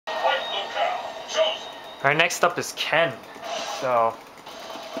Alright, next up is Ken. So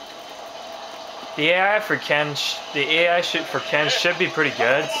the AI for Ken, for Ken should be pretty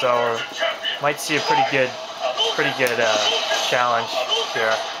good. So might see a pretty good challenge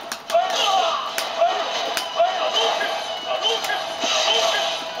here.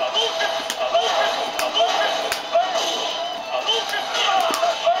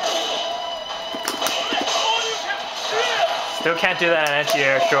 Still can't do that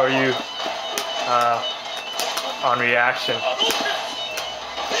anti-air Shoryu on reaction.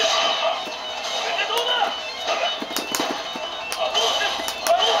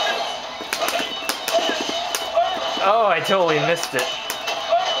 Oh, I totally missed it.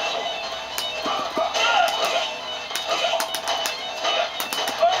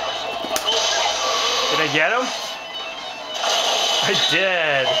 Did I get him? I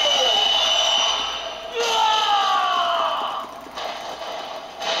did.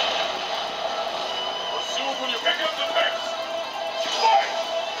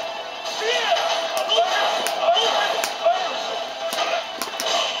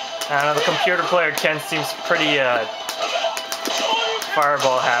 I don't know, the computer player Ken seems pretty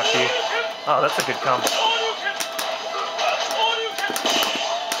fireball happy. Oh, that's a good combo.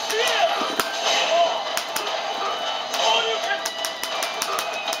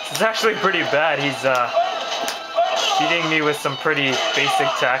 This is actually pretty bad. He's beating me with some pretty basic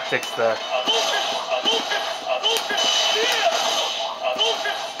tactics there.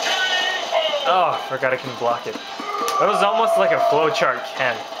 Oh, I forgot I can block it. That was almost like a flowchart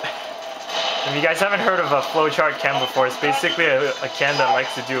Ken. If you guys haven't heard of a flowchart Ken before, it's basically a Ken that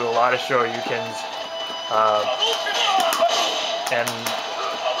likes to do a lot of Shoryukens and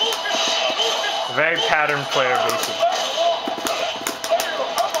a very pattern player basically.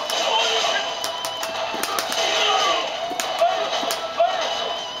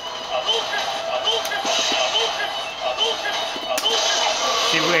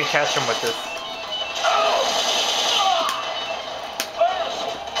 See if we can catch him with this.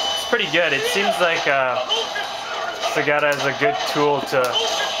 Pretty good. It seems like Sagat is a good tool to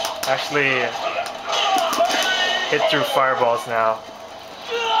actually hit through fireballs now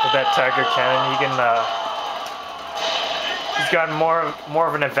with that Tiger Cannon. He can he's got more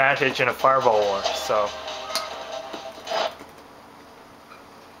of an advantage in a fireball war. So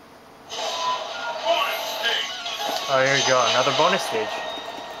oh, here you go, another bonus stage.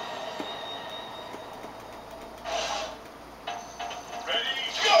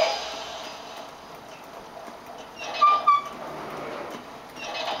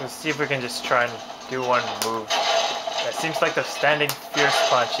 Let's see if we can just try and do one move. It seems like the standing fierce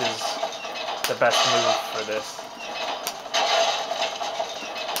punch is the best move for this.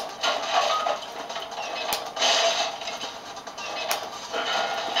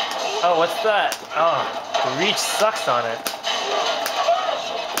 Oh, what's that? Oh, the reach sucks on it.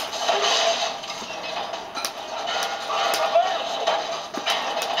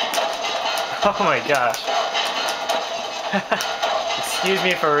 Oh my gosh. Excuse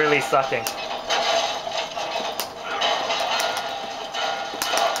me for really sucking.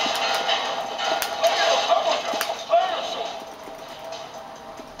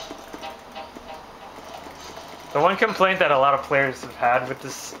 The one complaint that a lot of players have had with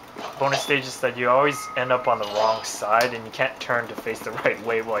this bonus stage is that you always end up on the wrong side and you can't turn to face the right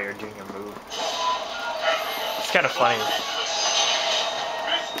way while you're doing your move. It's kind of funny.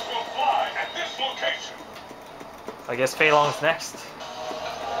 I guess Fei Long's next.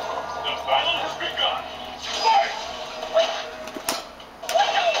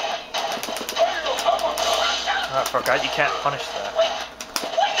 Oh, I forgot you can't punish that.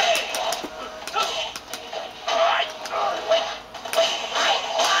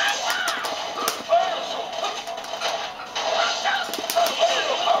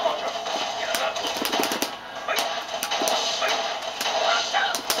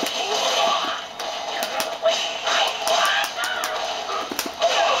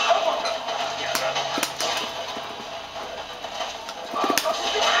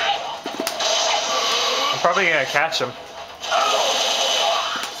 Probably gonna catch him.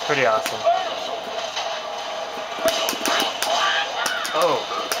 It's pretty awesome. Oh.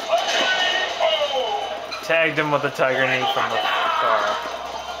 Tagged him with a tiger knee from the far.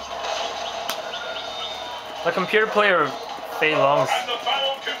 The computer player Fei Long's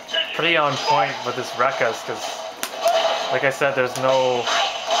pretty on point with his Rekkas because, like I said, there's no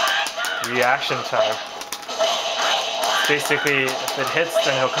reaction time. Basically, if it hits,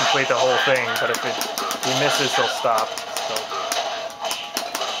 then he'll complete the whole thing, but if he misses, he'll stop. So.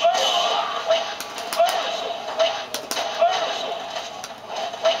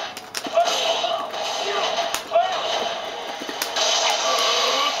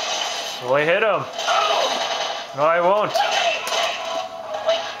 Will I hit him? No, I won't.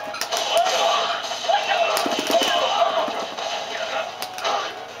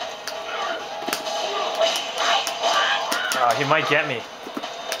 He might get me.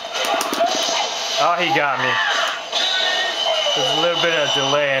 Oh, he got me. There's a little bit of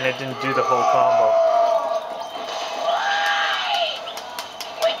delay and it didn't do the whole combo.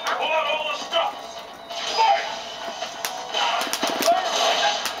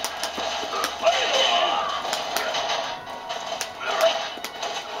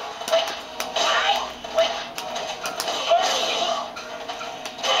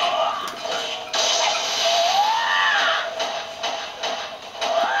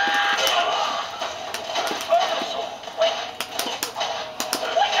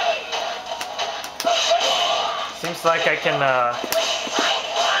 Seems like I can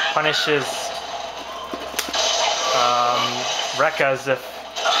punish his Rekkas if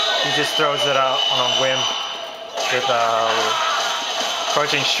he just throws it out on a whim with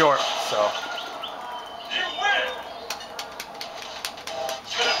approaching short, so.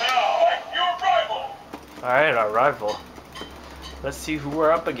 Alright, our rival. Let's see who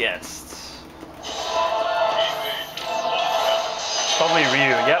we're up against. Probably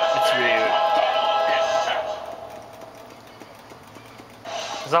Ryu. Yep, it's Ryu.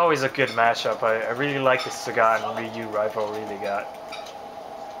 It's always a good matchup. I really like the Sagat and Ryu rivalry they got.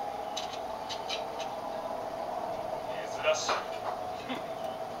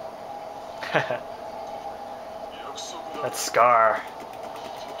 That scar.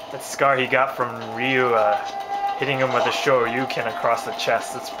 That scar he got from Ryu hitting him with a Shoryuken across the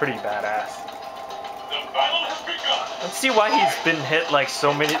chest. That's pretty badass. Let's see why he's been hit like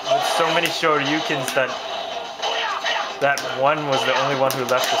so many Shoryukens that one was the only one who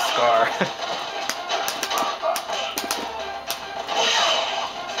left the scar.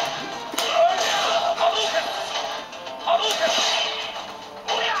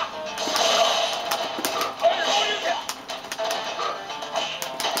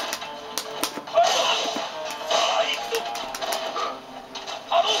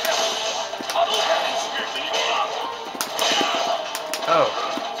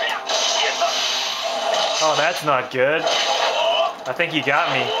 Oh, that's not good. I think he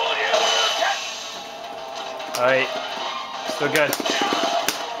got me. Alright. Still good.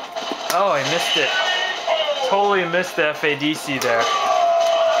 Oh, I missed it. Totally missed the FADC there.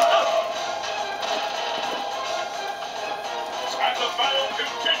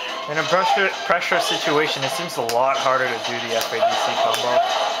 In a pressure situation, it seems a lot harder to do the FADC combo.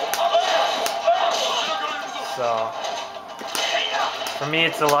 So, for me,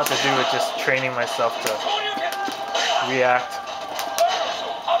 it's a lot to do with just training myself to react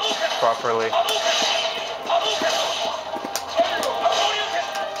properly.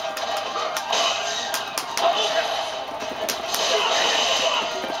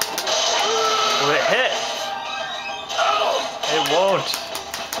 Will it hit? It won't.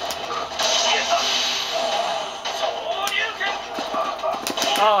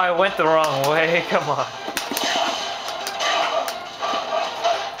 Oh, I went the wrong way. Come on.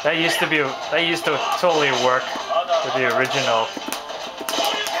 That used to totally work with the original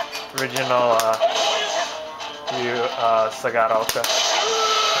Sagat Ultra. This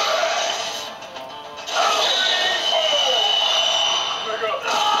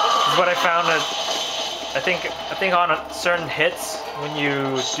is what I found that I think on certain hits when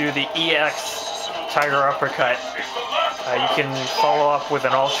you do the EX Tiger Uppercut, you can follow up with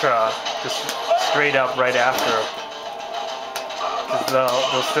an Ultra just straight up right after, because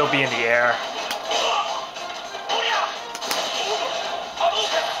they'll still be in the air.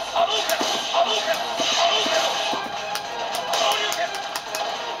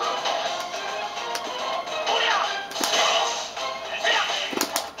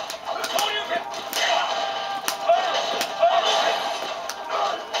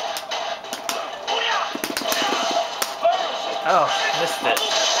 Oh, missed it.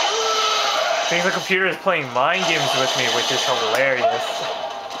 I think the computer is playing mind games with me, which is hilarious.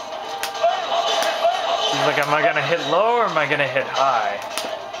 He's like, am I gonna hit low or am I gonna hit high?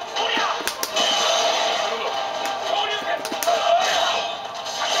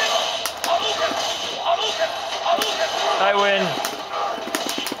 I win.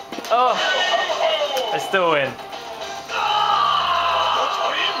 Oh, I still win.